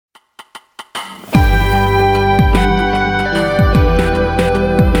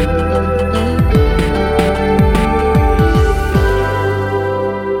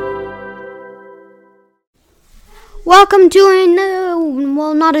welcome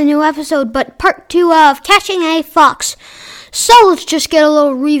to not a new episode, but part 2 of Catching a Fox. So let's just get a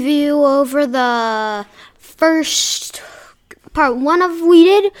little review over the first part 1 of we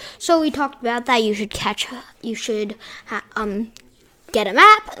did. So we talked about that you should get a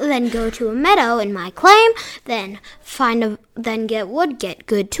map, then go to a meadow in my claim, then get wood, get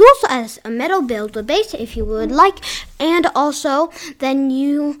good tools as a meadow, build a base if you would like, and also then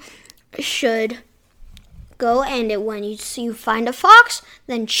you should go and when you find a fox,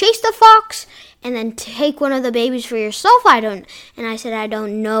 then chase the fox, and then take one of the babies for yourself. I don't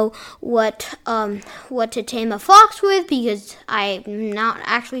know what to tame a fox with because I'm not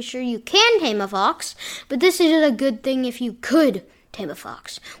actually sure you can tame a fox, but this is a good thing if you could tame a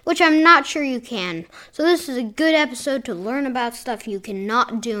fox, which I'm not sure you can. So this is a good episode to learn about stuff you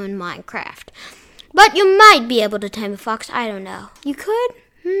cannot do in Minecraft. But you might be able to tame a fox. I don't know. You could?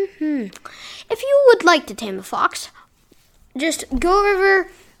 If you would like to tame a fox, just go over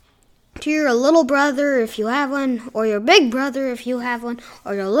to your little brother if you have one, or your big brother if you have one,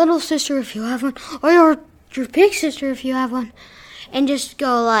 or your little sister if you have one, or your big sister if you have one, and just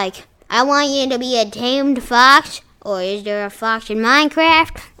go like, I want you to be a tamed fox, or is there a fox in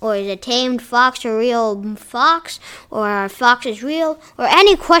Minecraft, or is a tamed fox a real fox, or are foxes real, or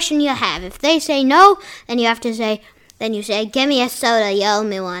any question you have. If they say no, then you say, give me a soda, you owe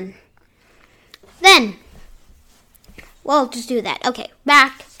me one. Then, we'll just do that. Okay,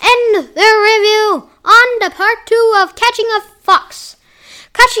 back. End the review. On to part 2 of Catching a Fox.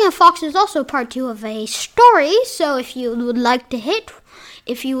 Catching a Fox is also part 2 of a story, so if you would like to hear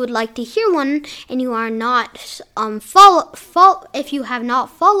one and you are not if you have not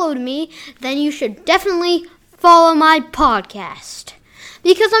followed me, then you should definitely follow my podcast.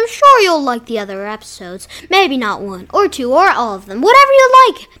 Because I'm sure you'll like the other episodes. Maybe not 1 or 2 or all of them. Whatever you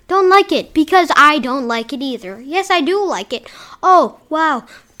like. Don't like it because I don't like it either. Yes, I do like it. Oh, wow.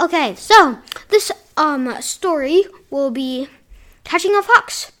 Okay, so this story will be Catching a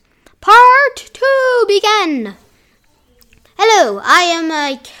Fox. Part 2 begin. Hello, I am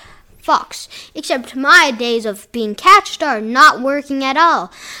a fox, except my days of being catched are not working at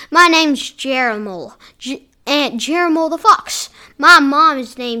all. My name's Jeremol, Jeremol the Fox. My mom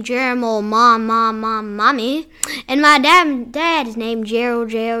is named Jeremol, mommy, and my dad is named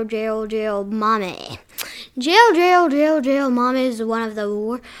Gerald, mommy. Gerald, mommy is one of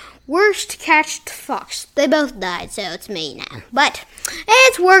the worst catched fox. They both died, so it's me now. But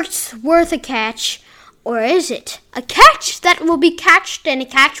it's worth a catch. Or is it a catch that will be catched and a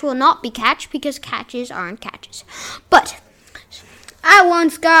catch will not be catched because catches aren't catches? But I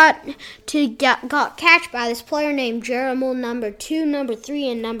once got catched by this player named Jeremol number 2, number 3,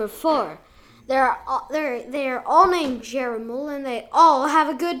 and number 4. They're all named Jeremol and they all have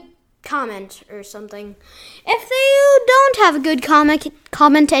a good comment or something. If you don't have a good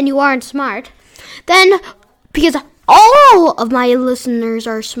comment and you aren't smart, then because all of my listeners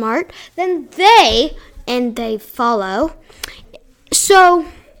are smart, then they follow. So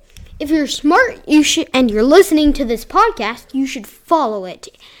if you're smart, and you're listening to this podcast, you should follow it.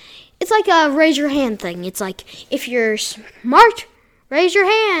 It's like a raise your hand thing. It's like, if you're smart, raise your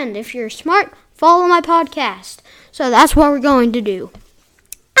hand. If you're smart, follow my podcast. So that's what we're going to do.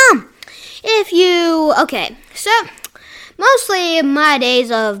 Okay, so mostly my days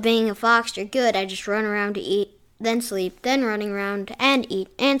of being a fox are good. I just run around to eat, then sleep, then running around and eat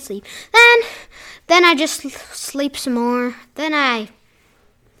and sleep. Then I just sleep some more. Then I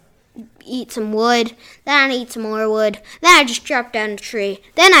eat some wood. Then I eat some more wood. Then I just drop down a tree.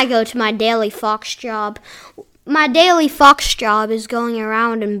 Then I go to my daily fox job. My daily fox job is going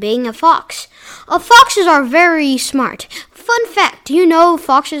around and being a fox. Foxes are very smart. Fun fact, do you know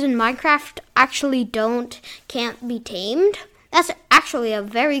foxes in Minecraft actually can't be tamed? That's actually a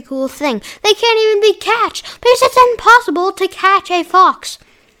very cool thing. They can't even be catched because it's impossible to catch a fox.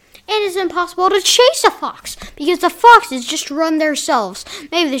 It is impossible to chase a fox because the foxes just run themselves.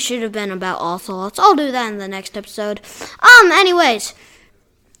 Maybe this should have been about ocelots. I'll do that in the next episode. Anyways.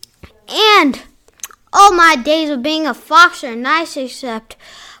 And all my days of being a fox are nice except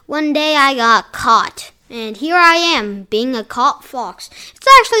one day I got caught. And here I am, being a caught fox. It's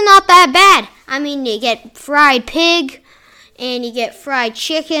actually not that bad. I mean, you get fried pig, and you get fried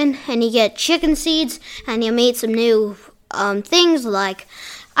chicken, and you get chicken seeds, and you meet some new things like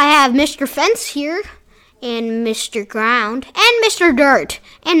I have Mr. Fence here, and Mr. Ground, and Mr. Dirt,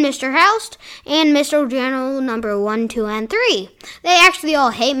 and Mr. House, and Mr. General number 1, 2, and 3. They actually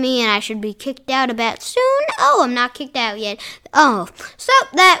all hate me, and I should be kicked out about soon. Oh, I'm not kicked out yet. Oh, so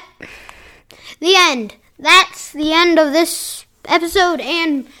the end. That's the end of this episode,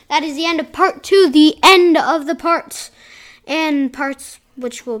 and that is the end of part 2, the end of the parts, and parts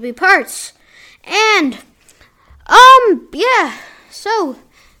which will be parts. And yeah, so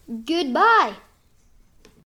goodbye.